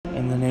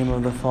the name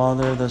of the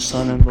Father, the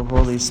Son, and the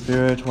Holy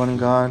Spirit, one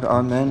God.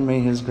 Amen.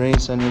 May his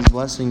grace and his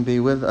blessing be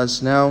with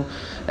us now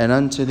and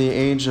unto the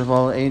age of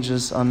all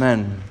ages.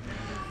 Amen.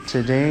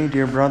 Today,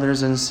 dear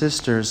brothers and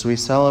sisters, we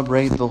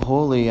celebrate the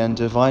holy and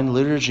divine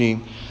liturgy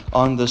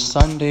on the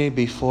Sunday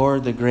before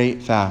the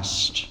Great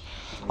Fast.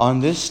 On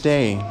this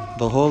day,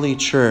 the Holy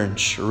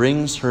Church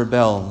rings her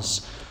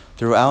bells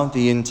throughout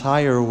the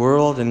entire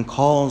world and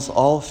calls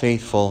all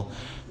faithful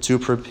to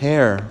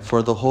prepare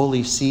for the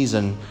holy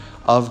season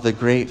of the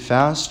Great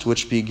Fast,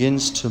 which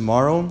begins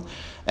tomorrow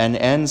and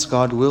ends,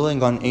 God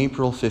willing, on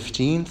April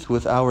 15th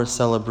with our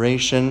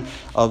celebration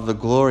of the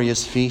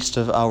glorious feast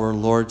of our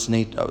Lord's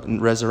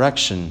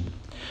resurrection.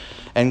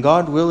 And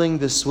God willing,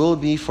 this will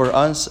be for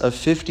us a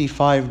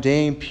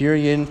 55-day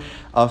period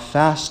of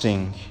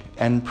fasting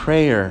and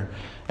prayer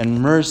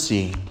and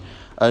mercy,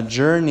 a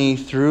journey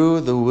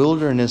through the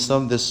wilderness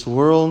of this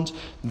world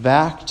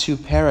back to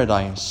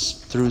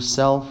paradise through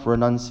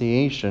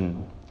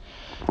self-renunciation.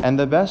 And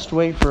the best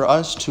way for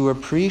us to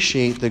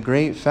appreciate the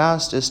Great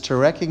Fast is to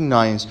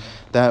recognize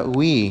that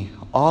we,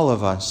 all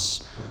of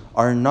us,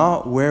 are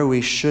not where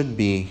we should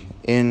be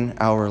in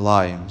our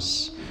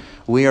lives.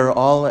 We are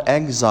all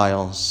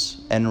exiles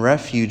and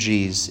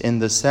refugees in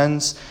the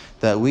sense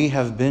that we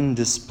have been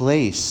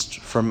displaced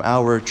from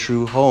our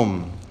true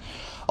home.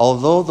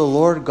 Although the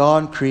Lord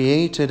God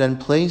created and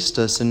placed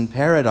us in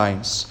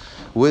paradise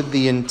with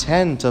the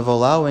intent of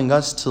allowing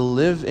us to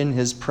live in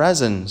his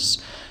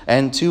presence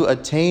and to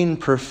attain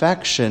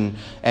perfection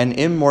and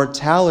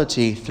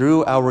immortality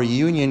through our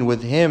union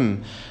with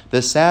him,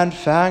 the sad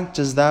fact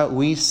is that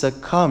we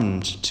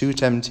succumbed to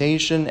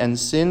temptation and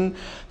sin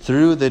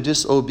through the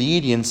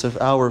disobedience of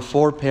our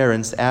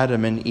foreparents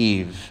Adam and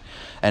Eve.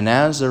 And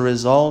as a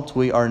result,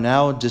 we are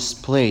now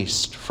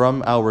displaced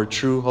from our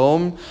true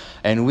home,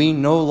 and we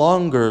no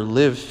longer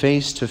live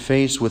face to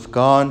face with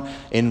God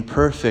in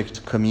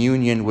perfect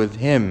communion with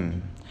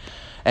him.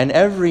 And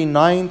every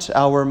night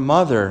our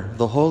Mother,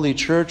 the Holy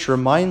Church,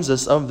 reminds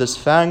us of this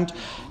fact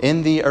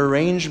in the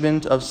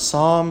arrangement of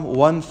Psalm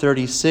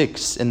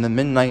 136 in the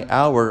midnight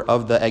hour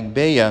of the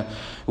Agpeya,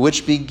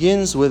 which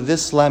begins with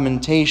this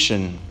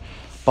lamentation: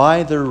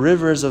 "By the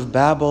rivers of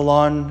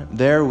Babylon,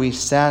 there we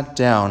sat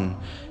down.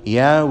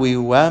 Yeah, we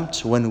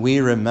wept when we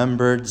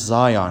remembered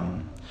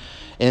Zion."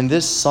 In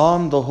this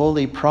psalm, the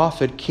holy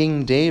prophet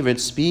King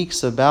David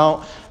speaks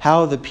about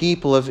how the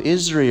people of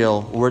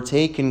Israel were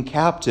taken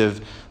captive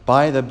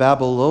by the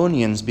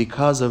Babylonians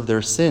because of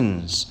their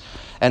sins.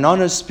 And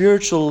on a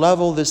spiritual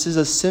level, this is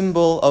a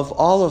symbol of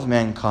all of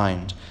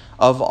mankind,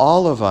 of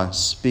all of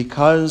us,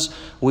 because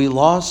we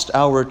lost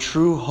our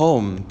true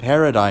home,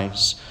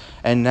 paradise,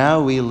 and now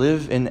we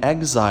live in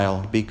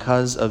exile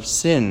because of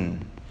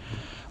sin.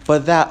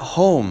 But that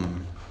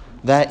home,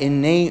 that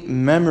innate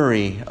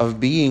memory of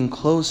being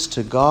close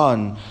to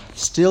God,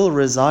 still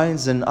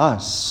resides in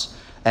us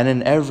and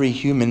in every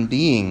human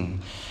being.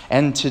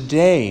 And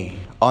today,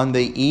 on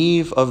the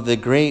eve of the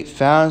Great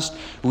Fast,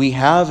 we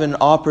have an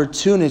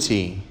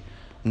opportunity,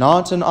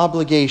 not an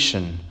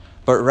obligation,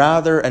 but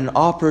rather an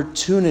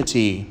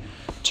opportunity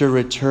to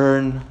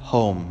return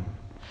home.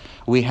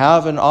 We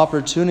have an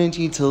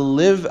opportunity to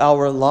live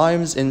our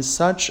lives in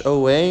such a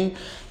way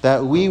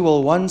that we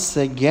will once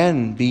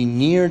again be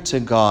near to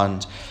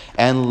God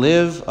and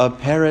live a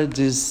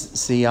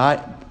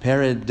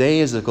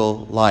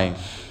paradisiacal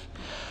life.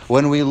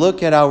 When we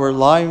look at our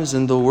lives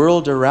and the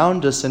world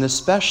around us, and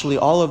especially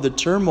all of the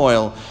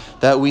turmoil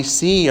that we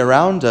see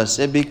around us,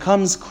 it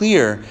becomes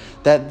clear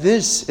that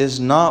this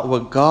is not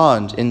what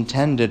God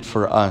intended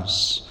for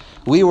us.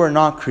 We were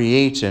not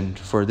created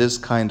for this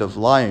kind of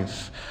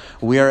life.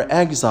 We are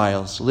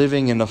exiles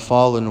living in a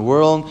fallen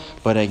world,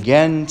 but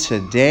again,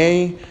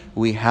 today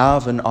we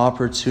have an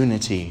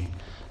opportunity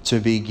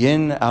to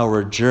begin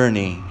our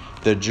journey,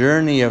 the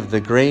journey of the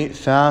Great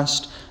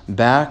Fast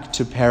back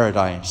to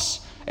paradise,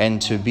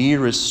 and to be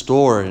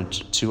restored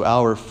to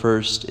our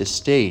first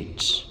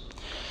estate.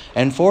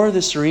 And for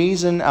this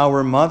reason,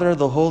 our Mother,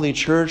 the Holy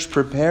Church,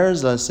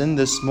 prepares us in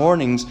this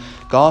morning's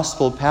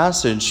Gospel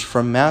passage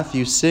from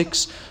Matthew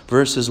 6,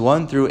 verses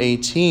 1 through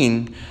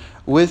 18,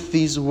 with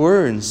these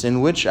words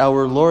in which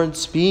our Lord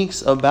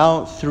speaks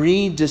about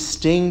three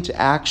distinct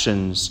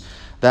actions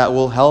that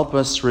will help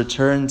us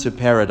return to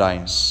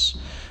paradise.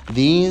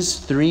 These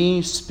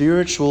three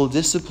spiritual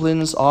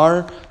disciplines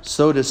are,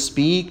 so to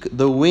speak,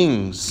 the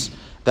wings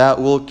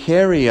that will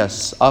carry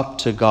us up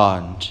to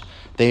God.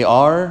 They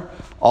are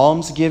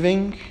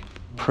almsgiving,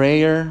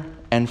 prayer,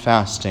 and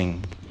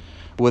fasting.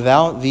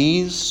 Without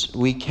these,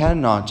 we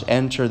cannot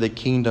enter the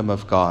kingdom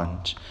of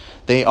God.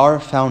 They are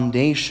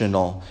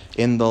foundational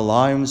in the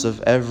lives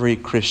of every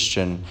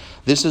Christian.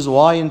 This is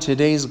why in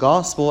today's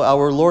gospel,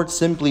 our Lord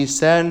simply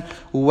said,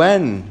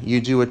 when you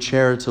do a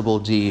charitable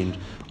deed,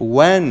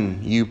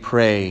 when you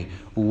pray,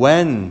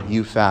 when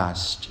you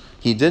fast.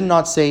 He did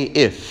not say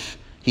if,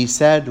 he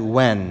said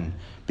when,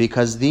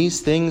 because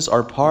these things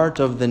are part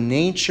of the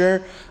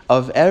nature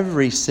of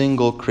every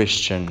single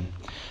Christian.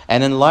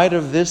 And in light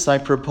of this, I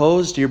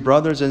propose, dear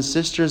brothers and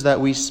sisters,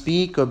 that we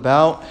speak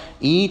about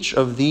each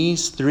of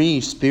these three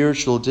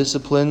spiritual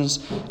disciplines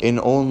in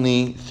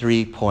only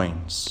 3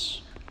 points.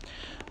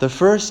 The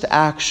first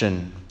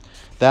action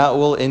that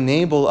will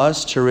enable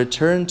us to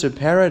return to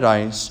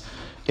paradise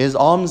is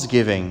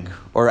almsgiving,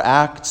 or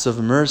acts of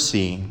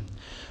mercy.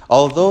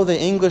 Although the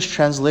English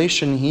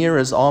translation here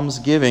is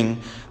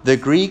almsgiving, the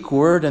Greek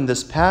word in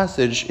this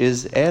passage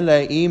is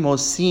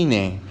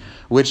eleimosine,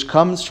 which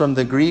comes from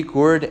the Greek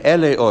word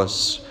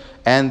eleos,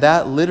 and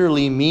that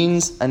literally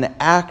means an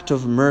act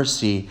of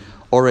mercy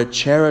or a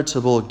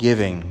charitable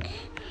giving.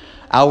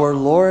 Our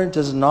Lord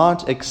does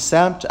not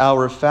accept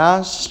our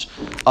fast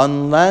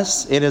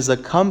unless it is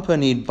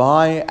accompanied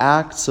by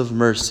acts of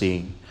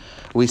mercy.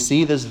 We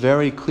see this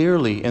very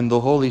clearly in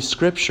the Holy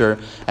Scripture,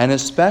 and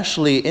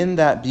especially in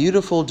that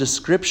beautiful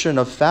description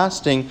of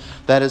fasting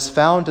that is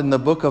found in the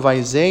book of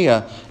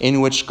Isaiah,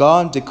 in which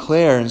God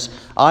declares,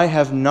 "I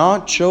have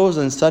not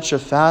chosen such a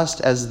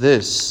fast as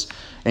this.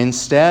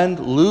 Instead,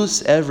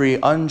 loose every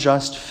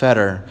unjust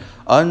fetter,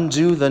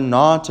 undo the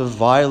knot of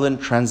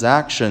violent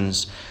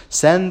transactions,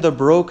 send the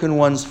broken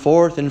ones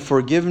forth in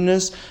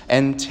forgiveness,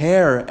 and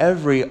tear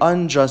every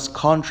unjust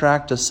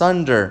contract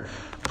asunder.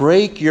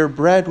 Break your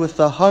bread with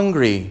the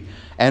hungry,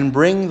 and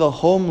bring the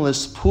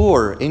homeless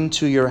poor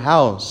into your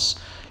house.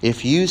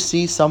 If you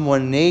see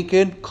someone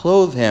naked,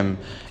 clothe him,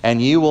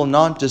 and you will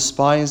not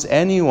despise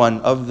anyone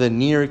of the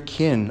near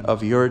kin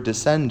of your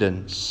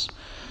descendants."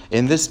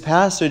 In this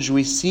passage,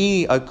 we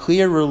see a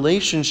clear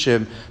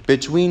relationship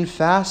between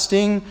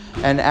fasting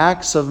and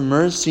acts of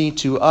mercy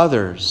to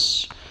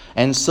others.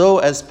 And so,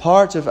 as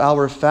part of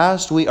our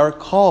fast, we are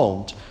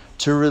called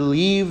to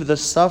relieve the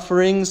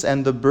sufferings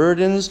and the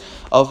burdens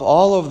of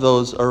all of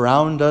those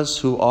around us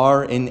who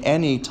are in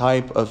any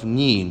type of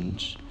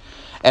need.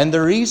 And the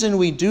reason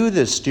we do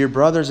this, dear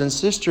brothers and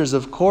sisters,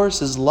 of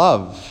course, is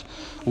love.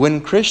 When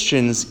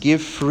Christians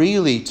give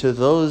freely to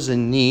those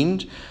in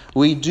need,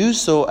 we do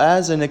so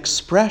as an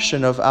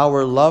expression of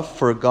our love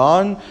for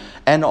God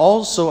and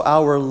also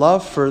our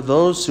love for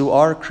those who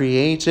are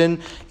created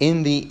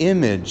in the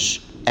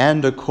image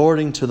and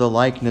according to the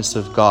likeness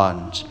of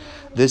God.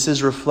 This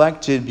is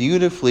reflected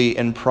beautifully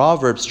in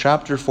Proverbs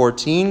chapter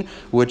 14,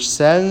 which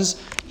says,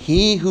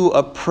 "He who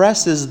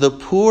oppresses the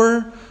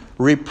poor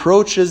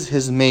reproaches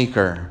his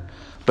maker,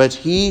 but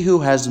he who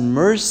has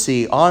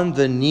mercy on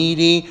the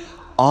needy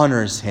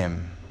honors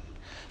him."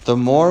 The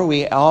more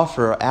we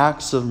offer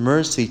acts of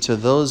mercy to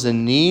those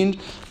in need,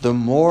 the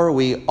more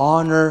we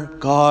honor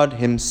God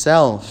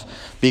Himself,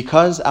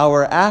 because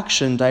our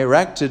action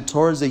directed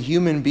towards a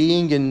human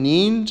being in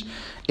need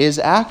is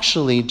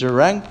actually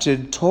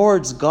directed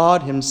towards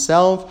God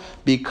Himself,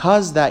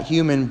 because that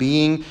human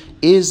being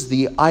is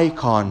the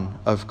icon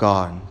of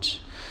God.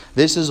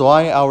 This is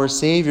why our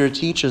Savior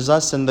teaches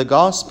us in the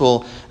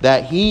Gospel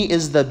that He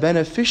is the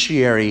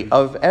beneficiary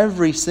of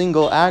every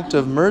single act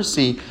of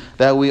mercy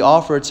that we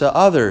offer to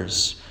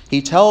others.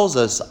 He tells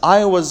us,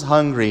 "I was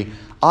hungry,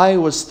 I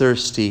was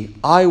thirsty,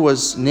 I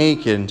was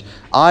naked,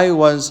 I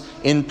was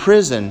in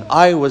prison,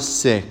 I was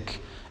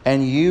sick,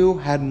 and you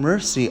had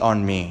mercy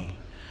on me."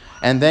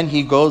 And then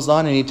He goes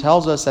on and He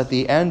tells us at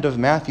the end of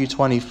Matthew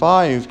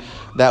 25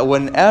 that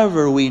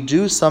whenever we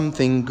do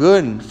something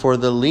good for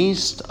the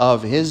least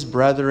of His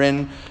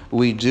brethren,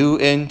 we do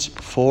it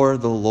for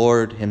the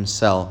Lord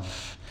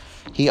Himself.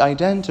 He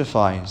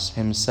identifies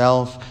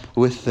Himself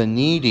with the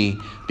needy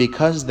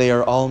because they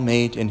are all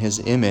made in His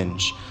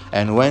image.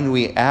 And when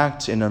we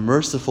act in a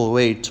merciful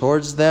way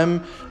towards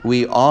them,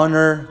 we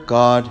honor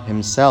God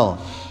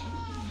Himself.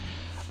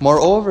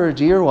 Moreover,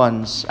 dear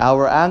ones,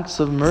 our acts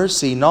of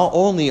mercy not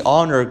only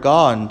honor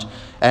God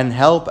and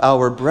help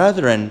our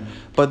brethren,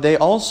 but they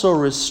also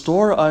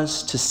restore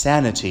us to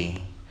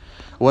sanity.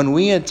 When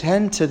we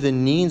attend to the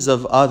needs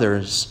of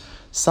others,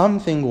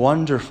 something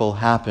wonderful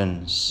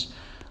happens.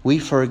 We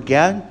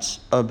forget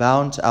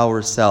about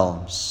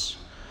ourselves.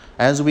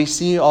 As we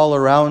see all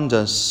around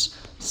us,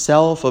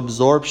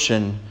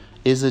 self-absorption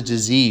is a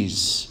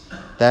disease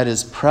that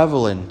is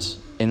prevalent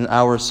in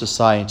our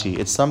society.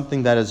 It's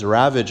something that is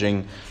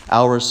ravaging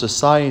our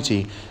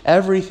society.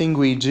 Everything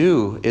we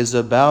do is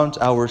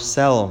about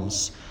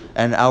ourselves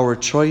and our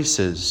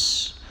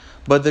choices.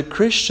 But the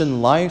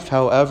Christian life,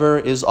 however,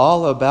 is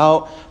all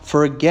about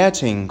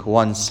forgetting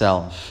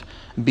oneself,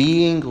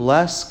 being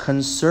less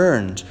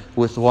concerned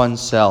with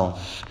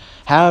oneself,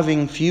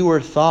 having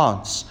fewer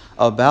thoughts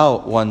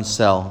about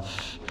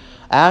oneself.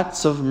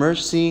 Acts of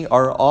mercy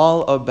are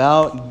all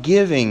about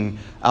giving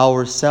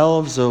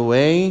ourselves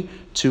away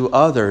to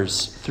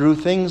others through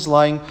things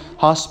like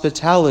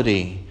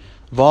hospitality,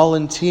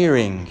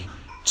 volunteering,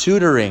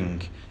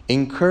 tutoring,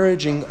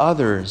 encouraging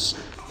others,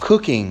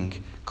 cooking,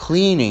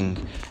 cleaning,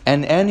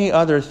 and any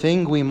other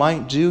thing we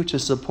might do to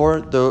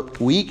support the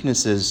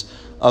weaknesses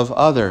of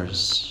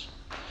others.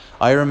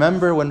 I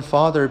remember when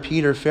Father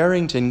Peter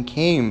Farrington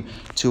came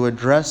to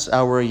address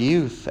our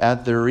youth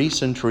at the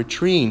recent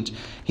retreat,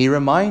 he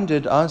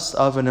reminded us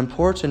of an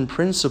important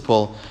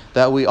principle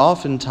that we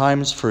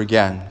oftentimes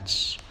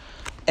forget.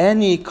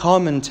 Any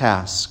common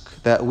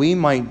task that we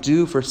might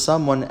do for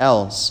someone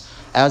else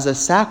as a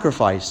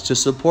sacrifice to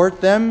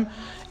support them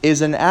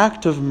is an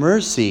act of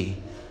mercy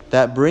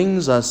that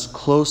brings us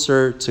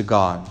closer to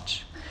God.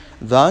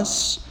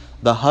 Thus,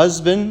 the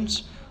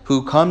husband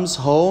who comes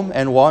home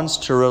and wants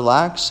to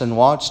relax and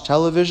watch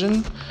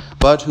television,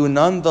 but who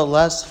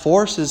nonetheless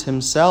forces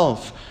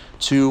himself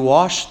to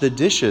wash the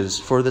dishes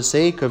for the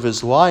sake of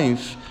his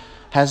wife,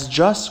 has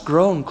just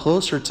grown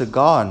closer to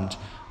God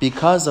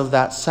because of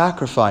that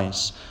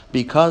sacrifice,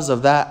 because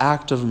of that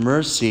act of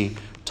mercy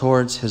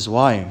towards his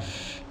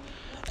wife.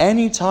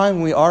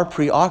 Anytime we are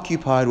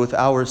preoccupied with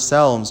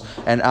ourselves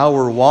and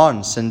our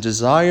wants and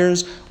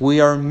desires, we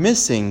are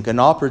missing an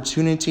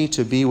opportunity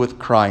to be with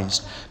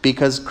Christ,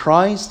 because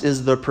Christ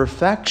is the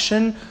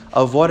perfection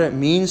of what it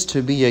means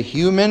to be a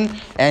human,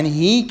 and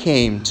he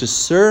came to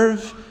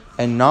serve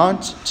and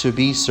not to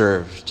be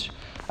served.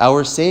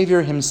 Our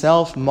Savior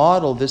himself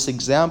modeled this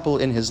example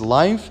in his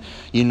life.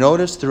 You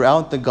notice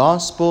throughout the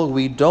gospel,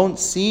 we don't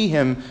see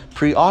him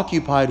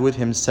preoccupied with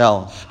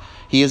himself.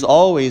 He is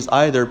always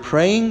either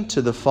praying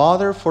to the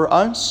Father for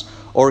us,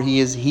 or he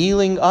is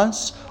healing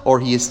us, or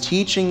he is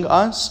teaching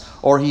us,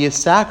 or he is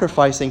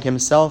sacrificing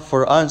himself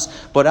for us.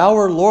 But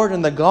our Lord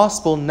in the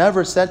gospel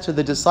never said to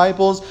the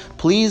disciples,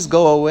 "Please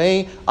go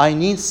away, I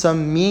need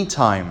some me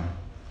time.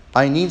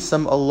 I need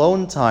some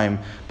alone time."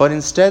 But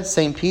instead,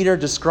 St. Peter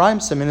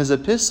describes him in his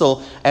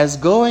epistle as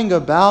going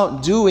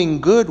about doing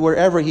good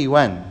wherever he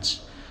went.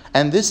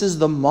 And this is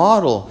the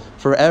model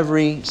for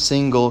every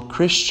single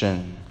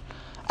Christian.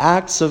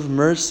 Acts of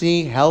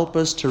mercy help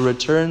us to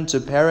return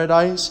to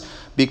paradise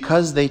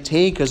because they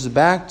take us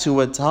back to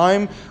a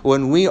time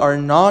when we are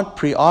not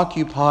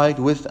preoccupied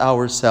with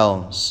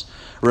ourselves.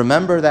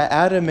 Remember that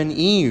Adam and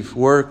Eve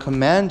were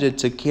commanded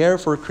to care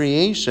for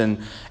creation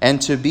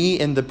and to be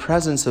in the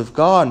presence of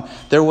God.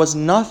 There was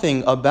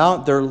nothing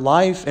about their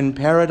life in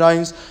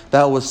paradise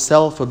that was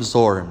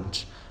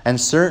self-absorbed.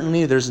 And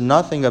certainly there's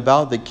nothing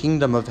about the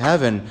kingdom of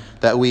heaven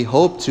that we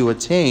hope to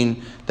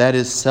attain that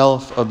is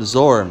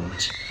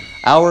self-absorbed.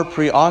 Our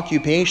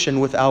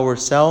preoccupation with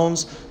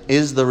ourselves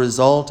is the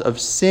result of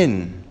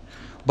sin.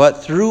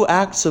 But through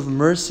acts of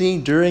mercy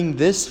during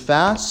this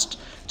fast,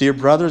 dear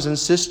brothers and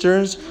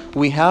sisters,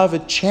 we have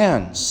a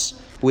chance,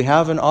 we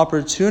have an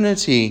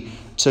opportunity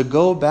to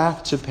go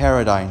back to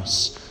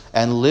paradise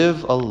and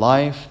live a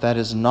life that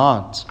is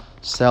not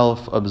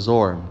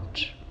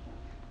self-absorbed.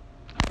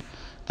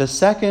 The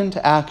second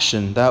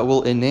action that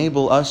will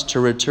enable us to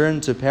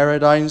return to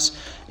paradise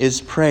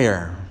is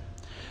prayer.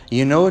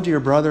 You know, dear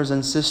brothers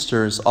and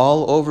sisters,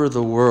 all over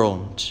the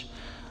world,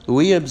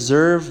 we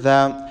observe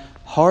that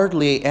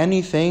hardly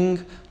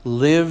anything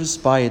lives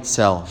by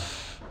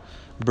itself.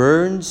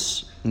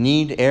 Birds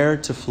need air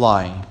to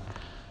fly.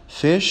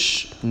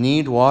 Fish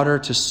need water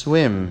to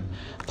swim.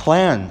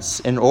 Plants,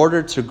 in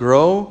order to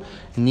grow,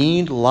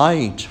 need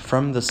light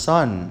from the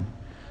sun.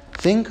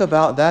 Think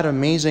about that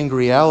amazing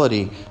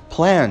reality.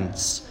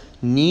 Plants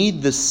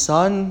need the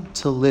sun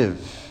to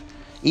live.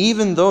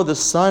 Even though the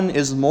sun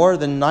is more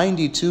than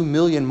 92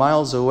 million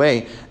miles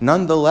away,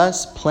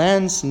 nonetheless,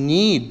 plants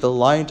need the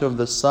light of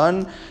the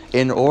sun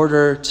in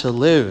order to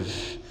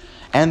live.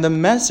 And the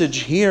message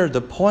here, the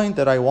point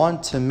that I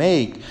want to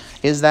make,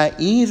 is that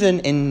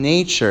even in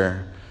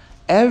nature,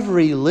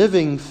 every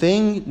living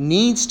thing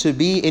needs to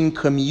be in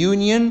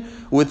communion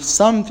with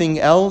something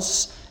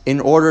else in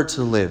order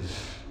to live.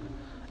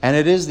 And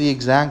it is the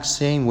exact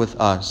same with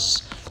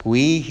us.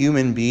 We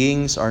human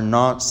beings are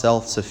not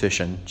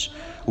self-sufficient.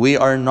 We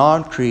are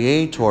not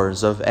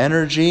creators of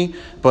energy,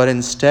 but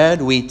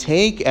instead we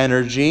take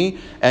energy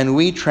and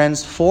we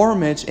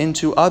transform it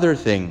into other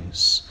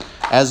things.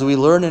 As we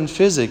learn in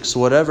physics,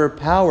 whatever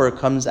power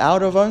comes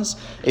out of us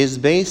is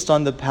based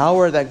on the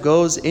power that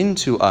goes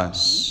into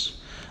us.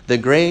 The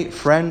great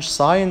French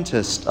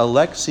scientist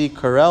Alexis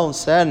Carrel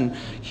said,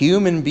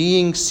 "Human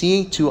beings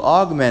seek to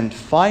augment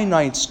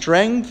finite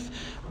strength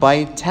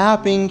by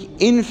tapping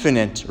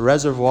infinite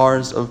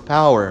reservoirs of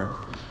power."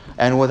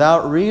 And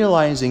without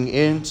realizing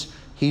it,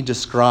 he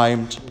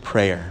described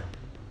prayer.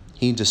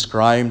 He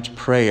described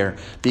prayer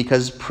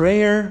because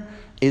prayer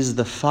is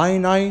the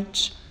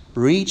finite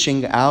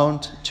reaching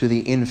out to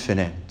the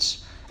infinite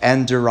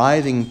and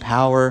deriving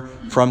power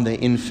from the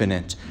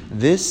infinite.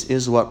 This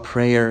is what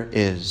prayer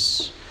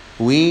is.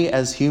 We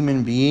as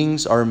human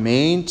beings are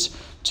made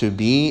to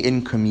be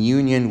in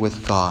communion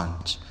with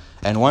God.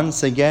 And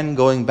once again,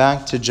 going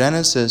back to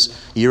Genesis,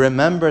 you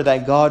remember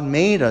that God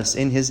made us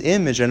in his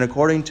image and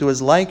according to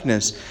his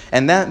likeness.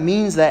 And that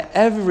means that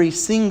every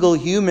single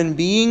human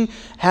being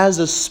has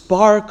a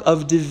spark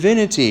of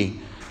divinity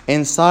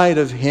inside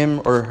of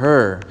him or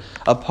her,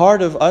 a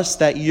part of us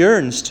that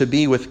yearns to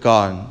be with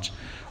God.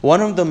 One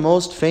of the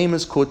most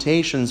famous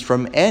quotations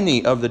from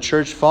any of the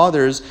church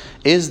fathers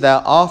is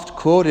that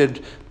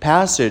oft-quoted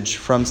passage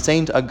from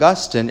St.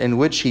 Augustine in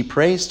which he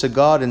prays to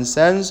God and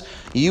says,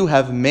 "You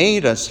have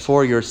made us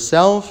for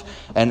yourself,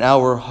 and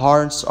our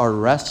hearts are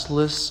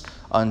restless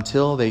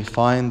until they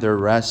find their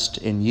rest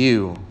in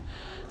you."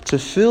 to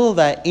fill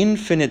that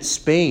infinite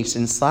space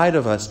inside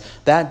of us,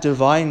 that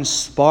divine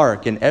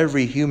spark in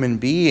every human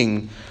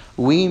being,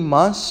 we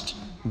must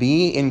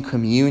be in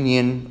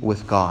communion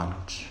with God.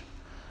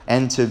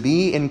 And to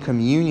be in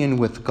communion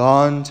with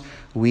God,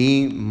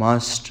 we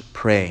must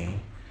pray.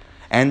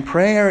 And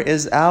prayer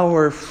is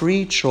our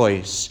free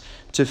choice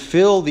to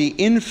fill the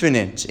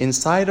infinite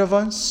inside of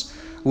us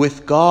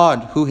with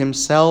God who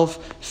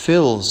himself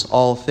fills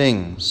all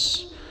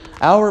things.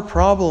 Our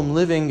problem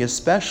living,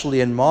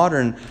 especially in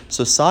modern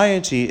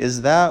society,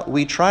 is that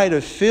we try to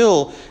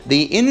fill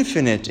the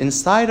infinite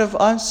inside of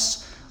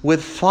us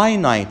with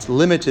finite,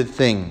 limited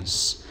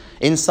things.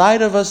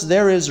 Inside of us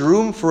there is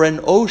room for an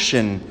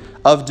ocean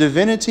of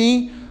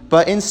divinity,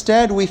 but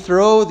instead we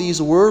throw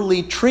these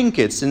worldly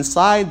trinkets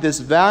inside this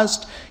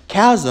vast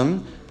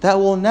chasm that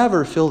will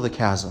never fill the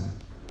chasm,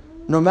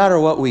 no matter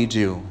what we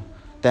do.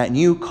 That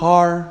new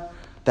car,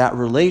 that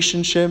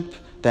relationship,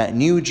 that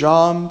new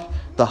job,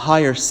 the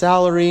higher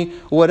salary,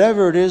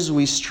 whatever it is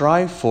we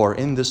strive for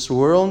in this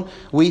world,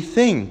 we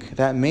think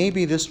that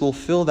maybe this will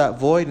fill that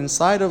void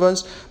inside of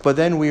us, but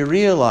then we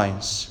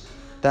realize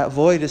that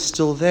void is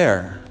still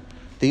there.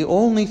 The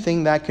only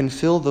thing that can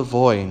fill the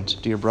void,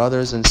 dear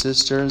brothers and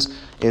sisters,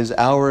 is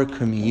our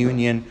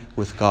communion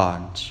with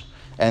God.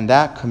 And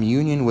that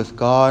communion with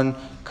God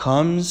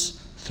comes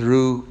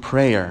through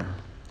prayer.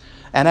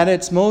 And at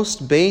its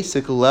most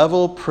basic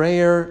level,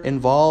 prayer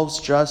involves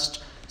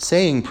just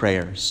saying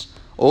prayers,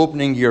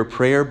 opening your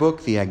prayer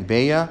book, the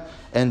Agbeya,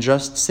 and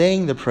just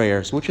saying the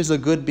prayers, which is a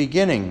good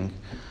beginning.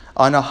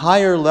 On a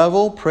higher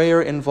level,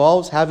 prayer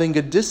involves having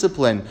a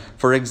discipline.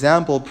 For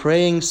example,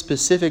 praying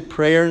specific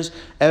prayers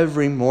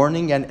every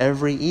morning and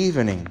every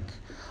evening.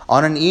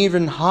 On an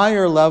even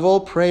higher level,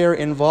 prayer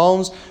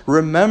involves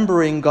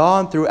remembering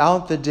God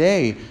throughout the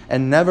day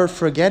and never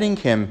forgetting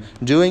Him,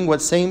 doing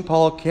what St.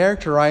 Paul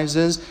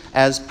characterizes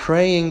as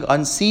praying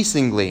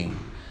unceasingly.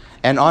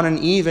 And on an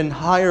even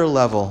higher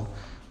level,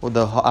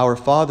 our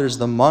fathers,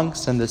 the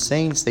monks and the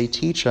saints, they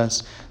teach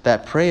us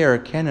that prayer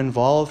can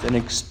involve an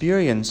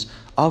experience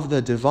of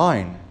the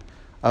divine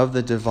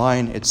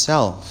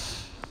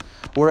itself.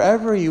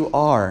 Wherever you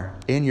are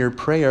in your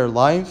prayer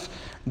life,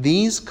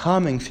 these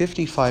coming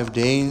 55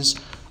 days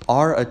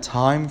are a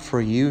time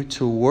for you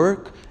to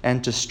work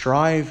and to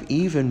strive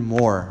even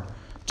more,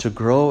 to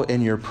grow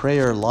in your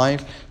prayer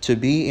life, to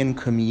be in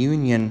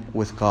communion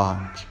with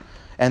God.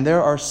 And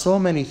there are so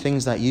many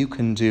things that you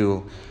can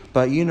do,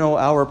 but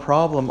our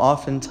problem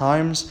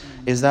oftentimes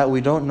is that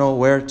we don't know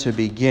where to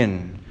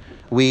begin.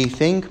 We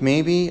think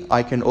maybe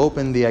I can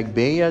open the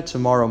Agbeya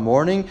tomorrow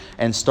morning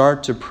and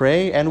start to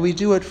pray, and we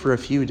do it for a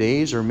few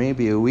days or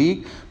maybe a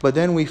week, but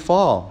then we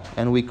fall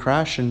and we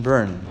crash and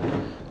burn.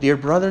 Dear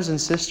brothers and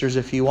sisters,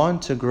 if you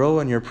want to grow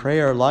in your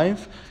prayer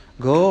life,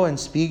 go and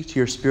speak to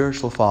your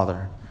spiritual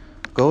father.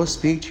 Go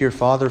speak to your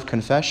father of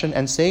confession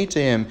and say to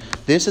him,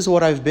 this is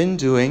what I've been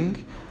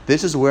doing,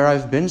 this is where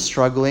I've been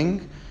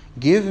struggling.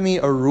 Give me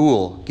a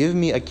rule, give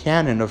me a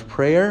canon of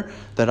prayer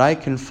that I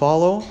can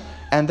follow,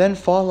 and then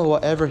follow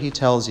whatever he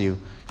tells you.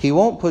 He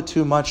won't put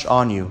too much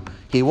on you.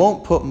 He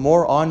won't put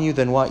more on you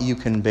than what you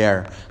can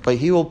bear. But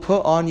he will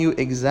put on you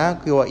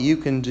exactly what you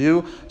can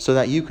do so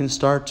that you can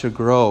start to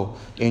grow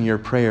in your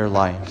prayer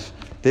life.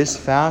 This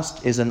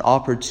fast is an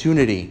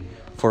opportunity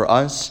for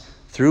us,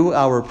 through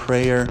our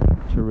prayer,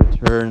 to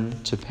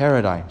return to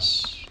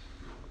paradise.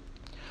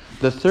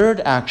 The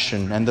third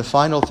action, and the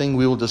final thing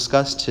we will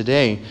discuss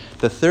today,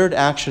 the third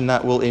action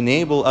that will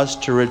enable us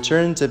to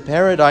return to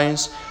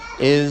paradise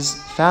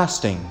is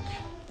fasting.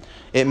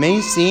 It may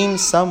seem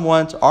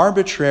somewhat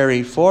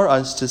arbitrary for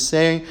us to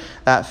say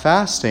that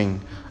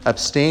fasting,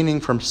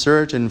 abstaining from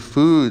certain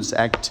foods,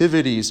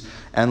 activities,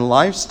 and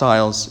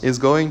lifestyles is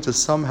going to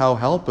somehow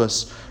help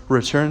us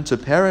return to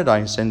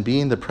paradise and be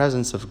in the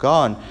presence of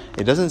God.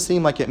 It doesn't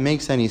seem like it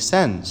makes any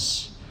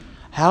sense.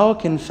 How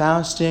can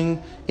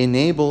fasting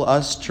enable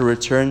us to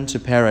return to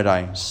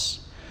paradise?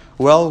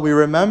 Well, we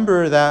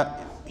remember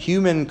that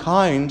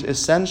humankind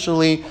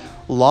essentially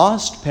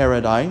lost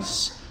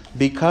paradise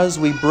because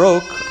we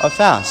broke a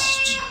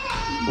fast.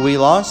 We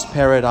lost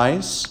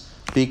paradise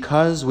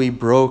because we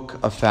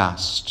broke a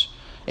fast.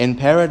 In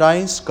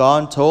paradise,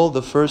 God told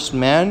the first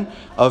man,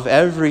 of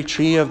every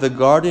tree of the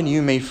garden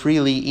you may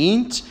freely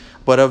eat,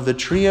 but of the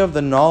tree of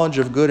the knowledge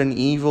of good and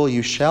evil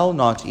you shall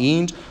not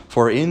eat,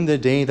 for in the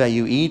day that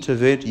you eat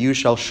of it you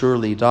shall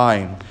surely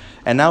die.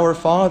 And our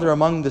Father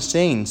among the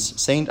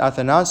saints, Saint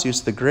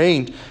Athanasius the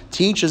Great,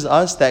 teaches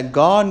us that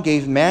God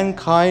gave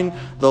mankind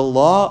the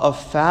law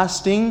of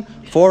fasting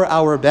for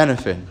our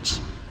benefit.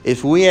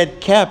 If we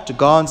had kept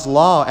God's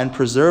law and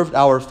preserved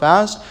our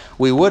fast,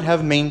 we would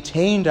have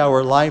maintained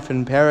our life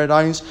in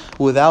paradise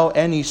without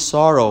any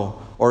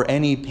sorrow or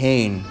any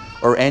pain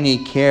or any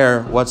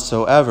care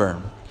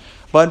whatsoever.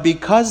 But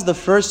because the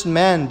first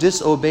man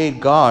disobeyed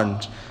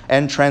God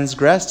and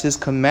transgressed his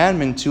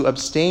commandment to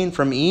abstain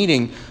from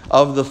eating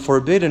of the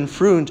forbidden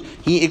fruit,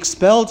 he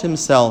expelled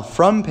himself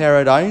from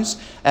paradise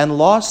and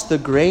lost the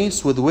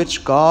grace with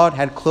which God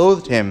had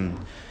clothed him.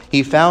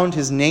 He found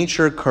his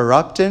nature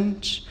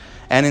corrupted,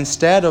 And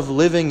instead of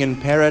living in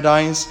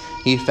paradise,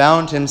 he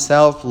found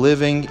himself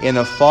living in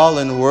a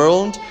fallen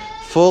world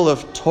full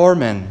of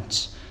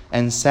torment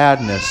and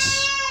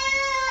sadness.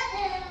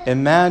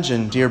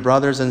 Imagine, dear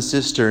brothers and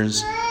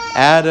sisters,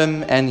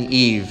 Adam and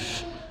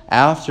Eve,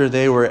 after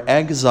they were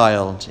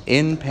exiled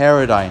in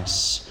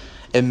paradise.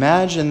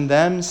 Imagine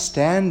them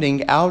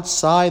standing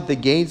outside the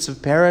gates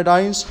of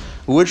paradise,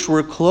 which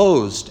were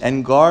closed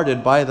and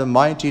guarded by the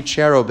mighty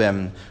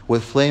cherubim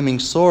with flaming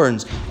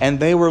swords, and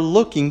they were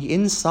looking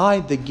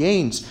inside the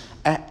gates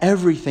at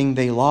everything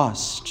they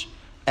lost.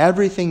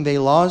 Everything they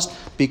lost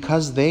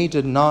because they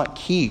did not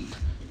keep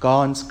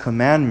God's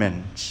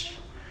commandment.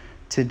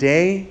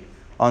 Today,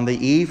 on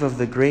the eve of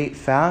the great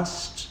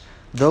fast,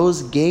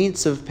 those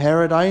gates of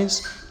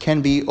paradise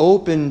can be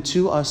opened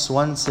to us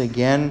once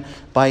again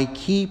by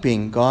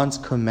keeping God's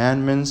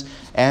commandments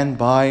and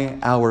by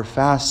our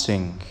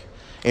fasting.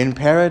 In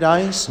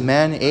paradise,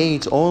 man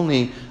ate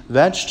only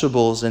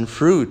vegetables and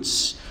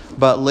fruits,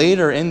 but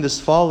later in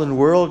this fallen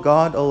world,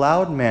 God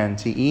allowed man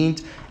to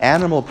eat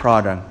animal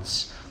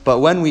products. But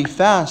when we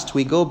fast,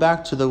 we go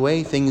back to the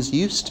way things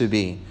used to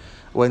be,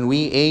 when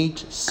we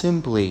ate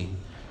simply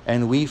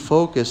and we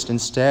focused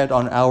instead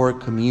on our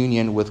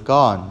communion with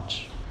God.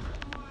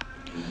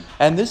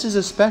 And this is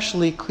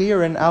especially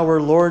clear in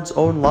our Lord's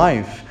own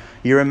life.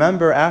 You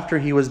remember after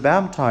he was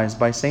baptized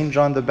by St.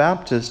 John the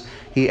Baptist,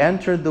 he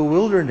entered the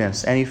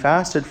wilderness and he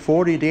fasted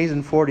 40 days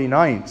and 40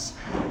 nights.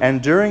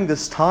 And during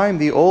this time,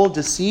 the old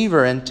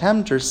deceiver and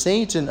tempter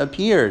Satan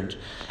appeared.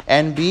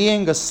 And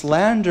being a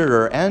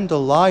slanderer and a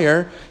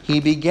liar, he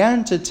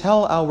began to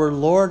tell our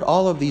Lord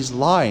all of these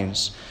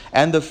lies.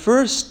 And the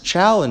first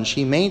challenge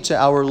he made to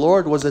our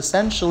Lord was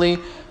essentially,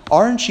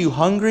 aren't you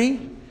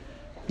hungry?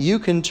 You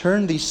can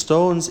turn these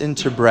stones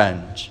into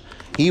bread.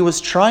 He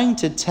was trying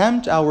to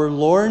tempt our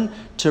Lord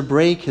to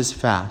break his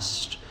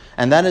fast.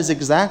 And that is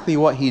exactly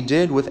what he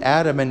did with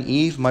Adam and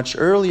Eve much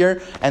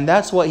earlier, and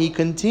that's what he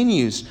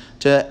continues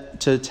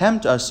to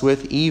tempt us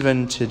with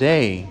even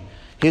today.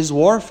 His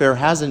warfare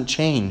hasn't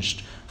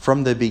changed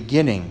from the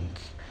beginning.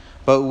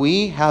 But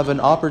we have an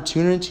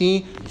opportunity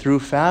through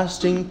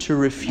fasting to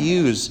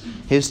refuse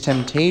his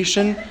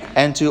temptation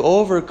and to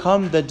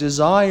overcome the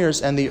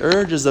desires and the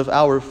urges of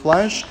our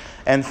flesh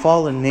and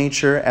fallen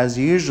nature as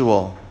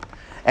usual.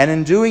 And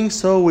in doing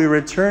so, we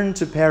return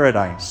to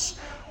paradise.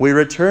 We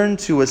return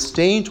to a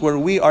state where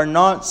we are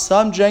not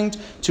subject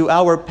to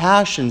our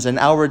passions and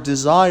our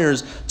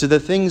desires, to the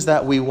things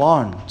that we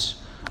want.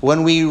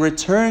 When we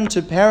return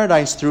to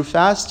paradise through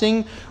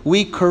fasting,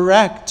 we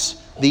correct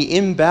the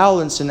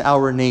imbalance in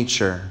our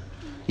nature.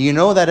 You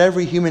know that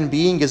every human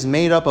being is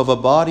made up of a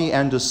body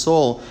and a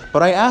soul,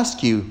 but I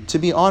ask you to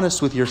be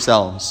honest with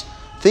yourselves.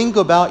 Think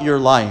about your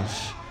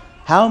life.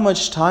 How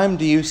much time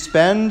do you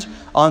spend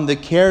on the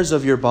cares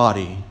of your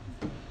body?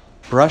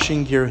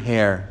 Brushing your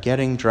hair,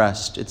 getting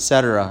dressed,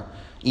 etc.,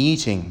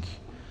 eating.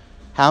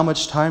 How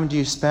much time do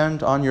you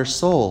spend on your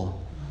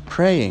soul?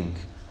 Praying,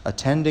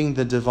 attending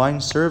the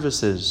divine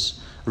services,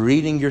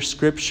 reading your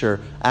scripture,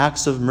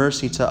 acts of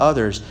mercy to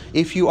others.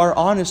 If you are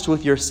honest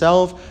with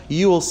yourself,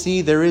 you will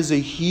see there is a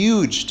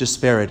huge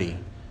disparity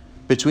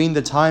between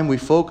the time we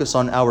focus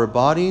on our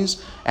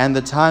bodies and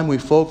the time we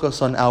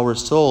focus on our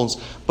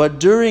souls. But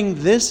during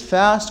this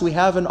fast, we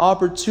have an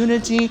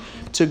opportunity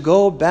to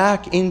go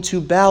back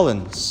into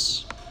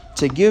balance,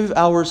 to give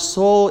our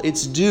soul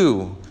its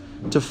due,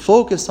 to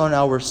focus on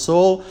our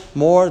soul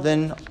more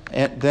than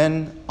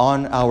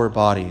on our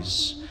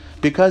bodies.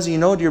 Because you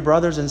know, dear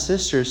brothers and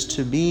sisters,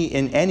 to be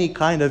in any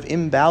kind of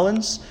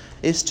imbalance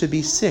is to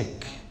be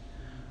sick.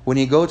 When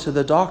you go to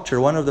the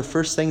doctor, one of the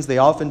first things they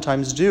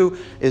oftentimes do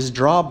is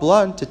draw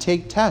blood to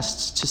take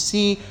tests to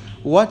see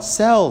what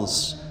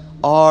cells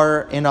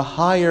are in a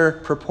higher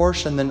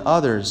proportion than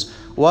others,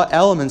 what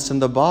elements in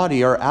the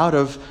body are out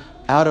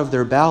of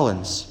their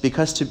balance.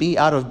 Because to be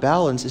out of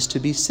balance is to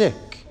be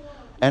sick.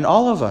 And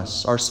all of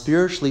us are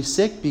spiritually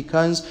sick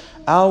because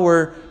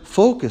our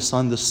focus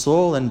on the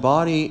soul and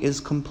body is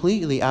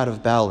completely out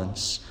of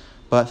balance.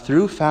 But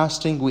through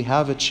fasting, we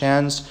have a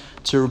chance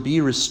to be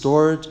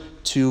restored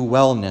to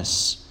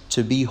wellness,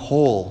 to be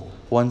whole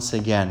once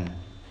again.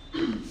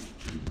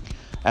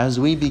 As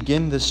we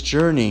begin this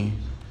journey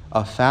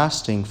of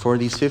fasting for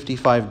these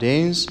 55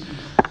 days,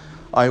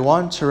 I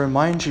want to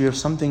remind you of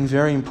something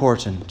very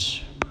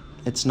important.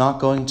 It's not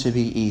going to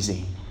be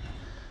easy.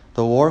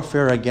 The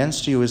warfare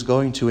against you is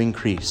going to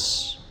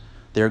increase.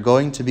 There are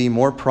going to be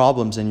more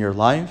problems in your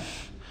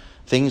life.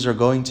 Things are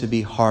going to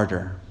be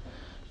harder.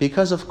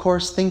 Because, of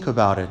course, think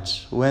about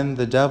it. When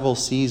the devil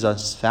sees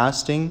us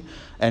fasting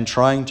and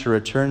trying to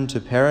return to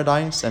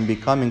paradise and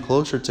becoming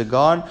closer to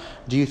God,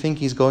 do you think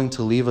he's going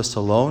to leave us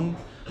alone?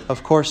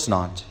 Of course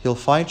not. He'll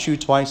fight you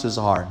twice as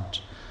hard.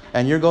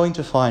 And you're going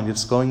to find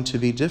it's going to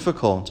be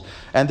difficult.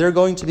 And there are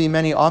going to be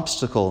many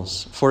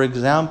obstacles. For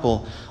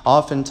example,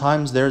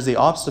 oftentimes there's the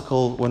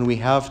obstacle when we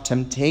have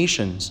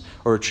temptations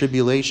or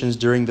tribulations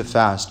during the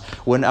fast.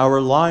 When our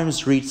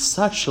lives reach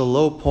such a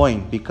low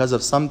point because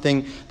of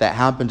something that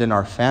happened in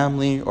our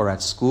family or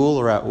at school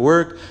or at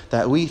work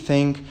that we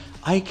think,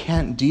 I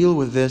can't deal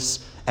with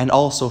this and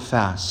also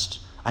fast.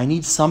 I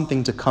need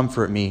something to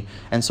comfort me.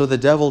 And so the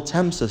devil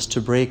tempts us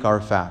to break our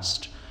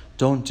fast.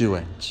 Don't do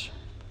it.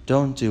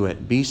 Don't do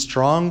it. Be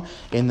strong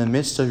in the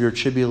midst of your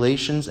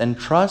tribulations and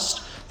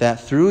trust that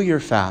through your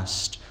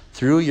fast,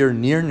 through your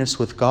nearness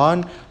with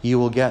God, you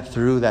will get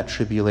through that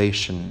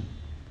tribulation.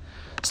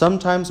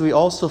 Sometimes we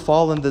also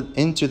fall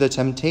into the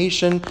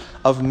temptation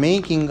of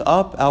making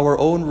up our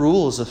own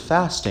rules of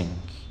fasting.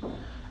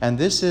 And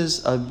this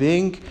is a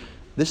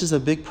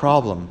big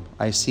problem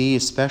I see,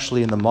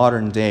 especially in the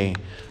modern day.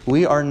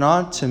 We are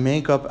not to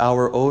make up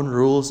our own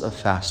rules of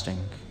fasting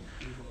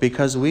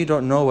because we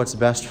don't know what's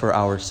best for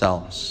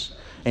ourselves.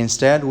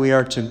 Instead, we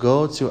are to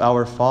go to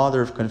our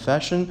Father of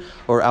confession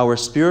or our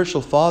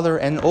spiritual Father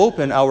and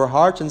open our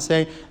hearts and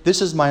say,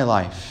 this is my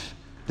life.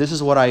 This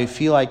is what I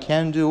feel I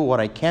can do, what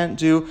I can't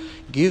do.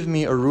 Give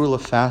me a rule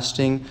of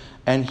fasting,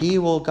 and He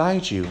will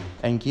guide you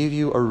and give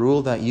you a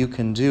rule that you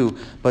can do.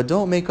 But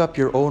don't make up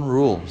your own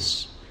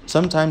rules.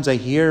 Sometimes I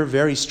hear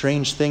very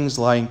strange things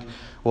like,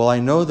 well, I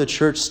know the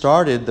church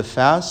started the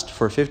fast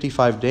for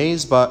 55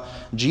 days, but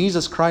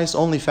Jesus Christ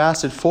only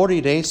fasted 40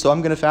 days, so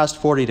I'm going to fast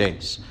 40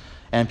 days.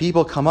 And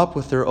people come up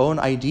with their own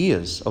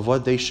ideas of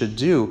what they should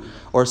do.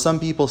 Or some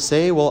people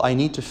say, well, I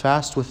need to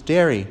fast with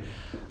dairy.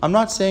 I'm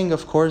not saying,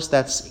 of course,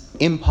 that's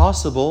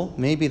impossible.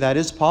 Maybe that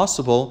is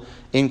possible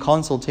in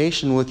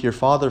consultation with your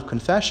Father of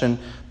confession,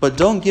 but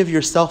don't give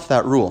yourself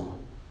that rule.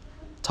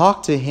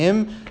 Talk to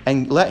Him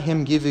and let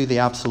Him give you the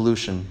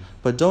absolution,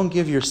 but don't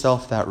give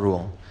yourself that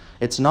rule.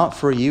 It's not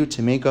for you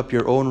to make up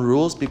your own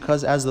rules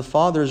because, as the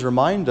Fathers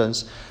remind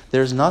us,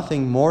 there's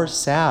nothing more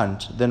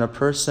sad than a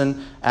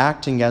person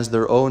acting as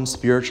their own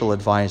spiritual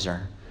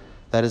advisor.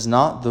 That is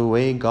not the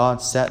way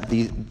God set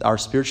our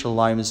spiritual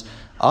lives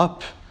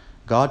up.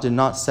 God did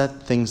not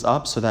set things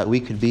up so that we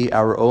could be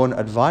our own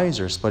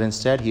advisors, but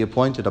instead He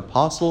appointed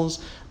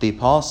apostles. The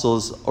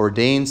apostles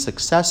ordained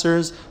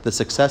successors. The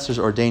successors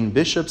ordained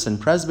bishops and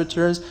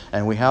presbyters.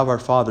 And we have our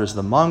fathers,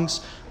 the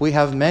monks. We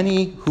have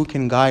many who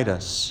can guide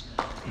us.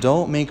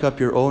 Don't make up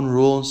your own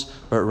rules,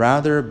 but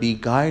rather be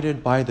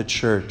guided by the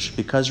church.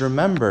 Because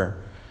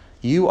remember,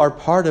 you are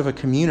part of a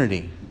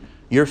community.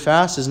 Your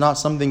fast is not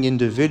something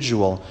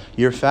individual.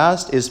 Your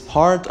fast is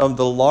part of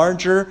the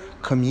larger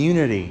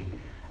community.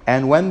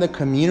 And when the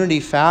community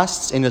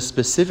fasts in a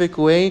specific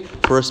way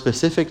for a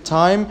specific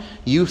time,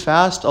 you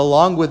fast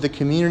along with the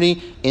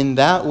community in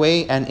that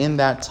way and in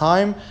that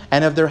time.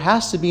 And if there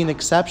has to be an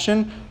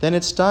exception, then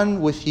it's done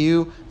with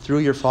you through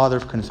your Father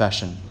of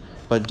confession.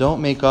 But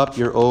don't make up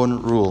your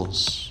own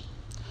rules.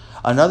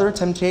 Another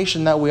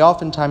temptation that we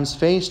oftentimes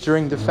face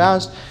during the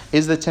fast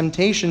is the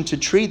temptation to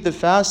treat the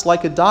fast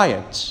like a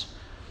diet.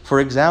 For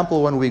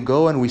example, when we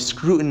go and we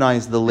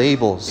scrutinize the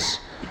labels,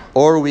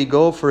 or we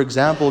go, for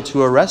example,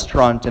 to a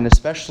restaurant, and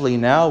especially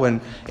now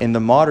in the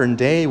modern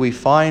day, we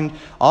find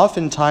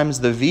oftentimes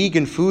the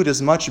vegan food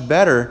is much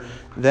better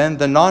than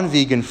the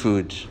non-vegan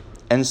food.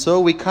 And so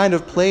we kind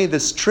of play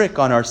this trick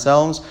on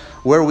ourselves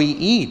where we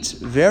eat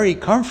very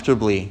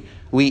comfortably.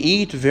 We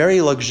eat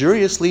very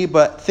luxuriously,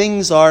 but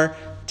things are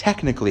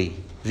technically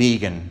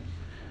vegan.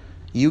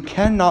 You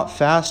cannot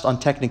fast on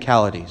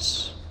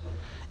technicalities.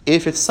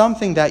 If it's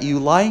something that you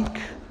like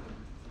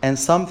and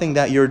something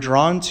that you're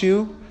drawn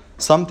to,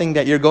 something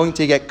that you're going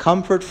to get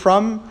comfort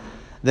from,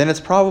 then it's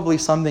probably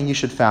something you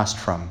should fast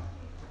from,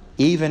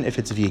 even if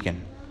it's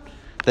vegan.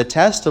 The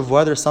test of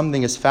whether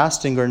something is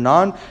fasting or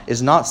not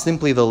is not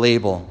simply the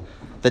label.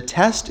 The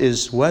test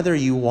is whether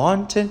you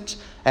want it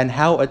and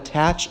how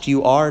attached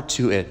you are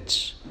to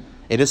it.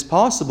 It is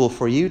possible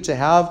for you to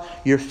have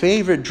your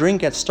favorite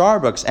drink at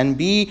Starbucks and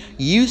be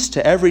used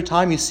to every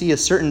time you see a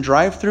certain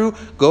drive-thru,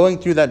 going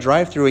through that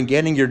drive-thru and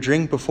getting your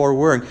drink before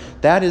work.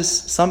 That is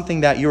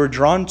something that you're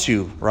drawn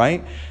to,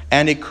 right?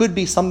 And it could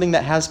be something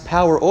that has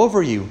power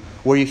over you,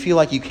 where you feel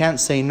like you can't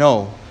say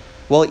no.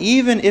 Well,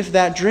 even if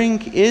that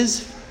drink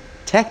is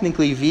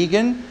technically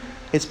vegan,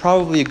 it's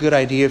probably a good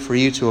idea for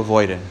you to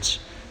avoid it,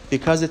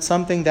 because it's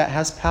something that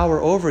has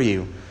power over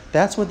you.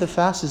 That's what the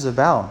fast is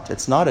about.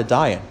 It's not a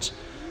diet.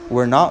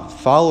 We're not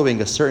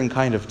following a certain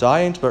kind of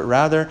diet, but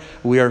rather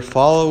we are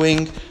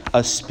following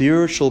a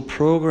spiritual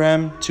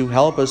program to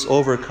help us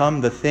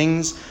overcome the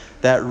things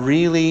that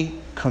really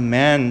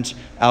command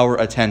our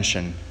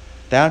attention.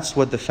 That's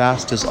what the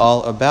fast is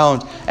all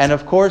about. And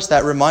of course,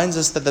 that reminds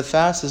us that the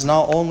fast is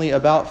not only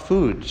about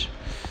food.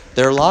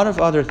 There are a lot of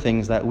other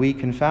things that we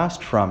can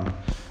fast from.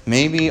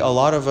 Maybe a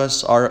lot of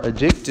us are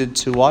addicted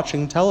to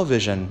watching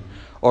television,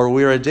 or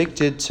we're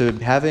addicted to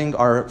having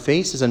our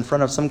faces in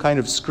front of some kind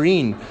of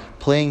screen,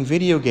 playing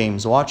video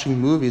games, watching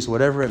movies,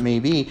 whatever it may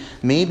be.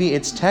 Maybe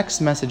it's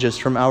text messages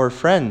from our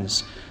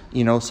friends.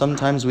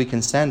 Sometimes we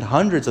can send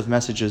hundreds of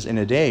messages in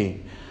a day.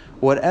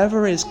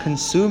 Whatever is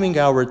consuming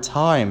our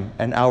time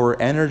and our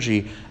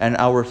energy and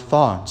our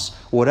thoughts,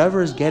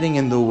 whatever is getting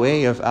in the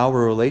way of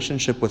our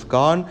relationship with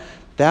God,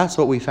 that's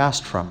what we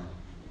fast from.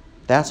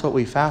 That's what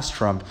we fast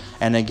from.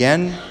 And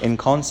again, in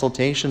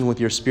consultation with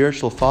your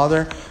spiritual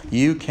father,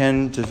 you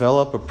can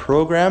develop a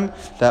program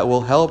that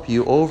will help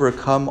you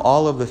overcome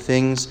all of the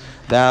things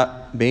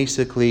that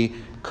basically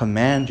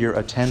command your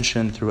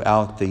attention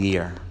throughout the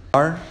year. We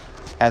are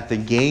at the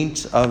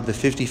gate of the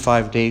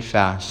 55-day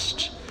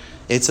fast.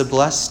 It's a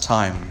blessed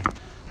time.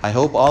 I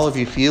hope all of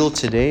you feel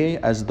today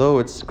as though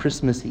it's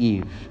Christmas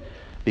Eve,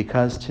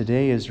 because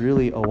today is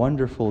really a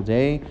wonderful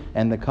day,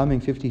 and the coming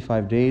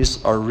 55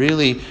 days are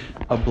really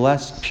a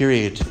blessed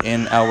period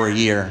in our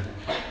year.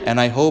 And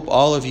I hope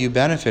all of you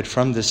benefit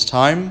from this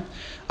time.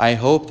 I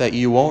hope that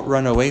you won't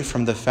run away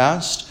from the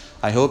fast.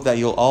 I hope that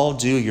you'll all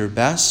do your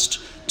best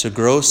to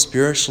grow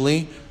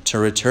spiritually, to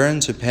return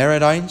to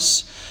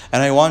paradise.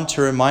 And I want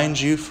to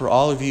remind you, for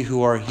all of you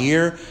who are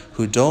here,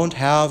 who don't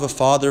have a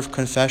father of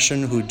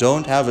confession, who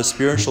don't have a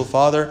spiritual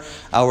father,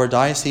 our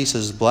diocese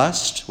is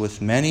blessed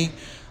with many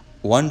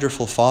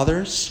wonderful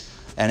fathers.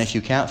 And if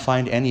you can't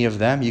find any of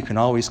them, you can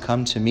always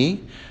come to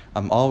me.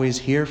 I'm always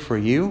here for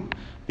you,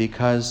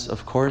 because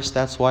of course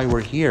that's why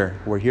we're here.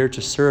 We're here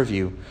to serve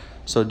you.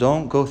 So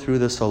don't go through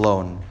this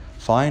alone.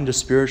 Find a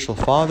spiritual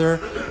father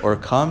or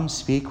come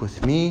speak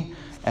with me,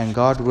 and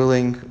God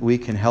willing, we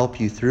can help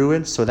you through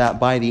it, so that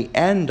by the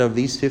end of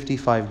these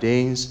 55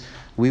 days,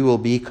 we will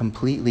be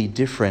completely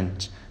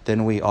different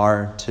than we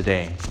are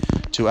today.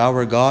 To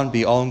our God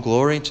be all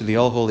glory, to the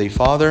All-Holy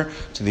Father,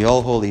 to the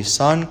All-Holy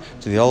Son,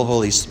 to the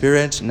All-Holy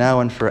Spirit, now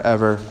and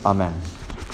forever. Amen.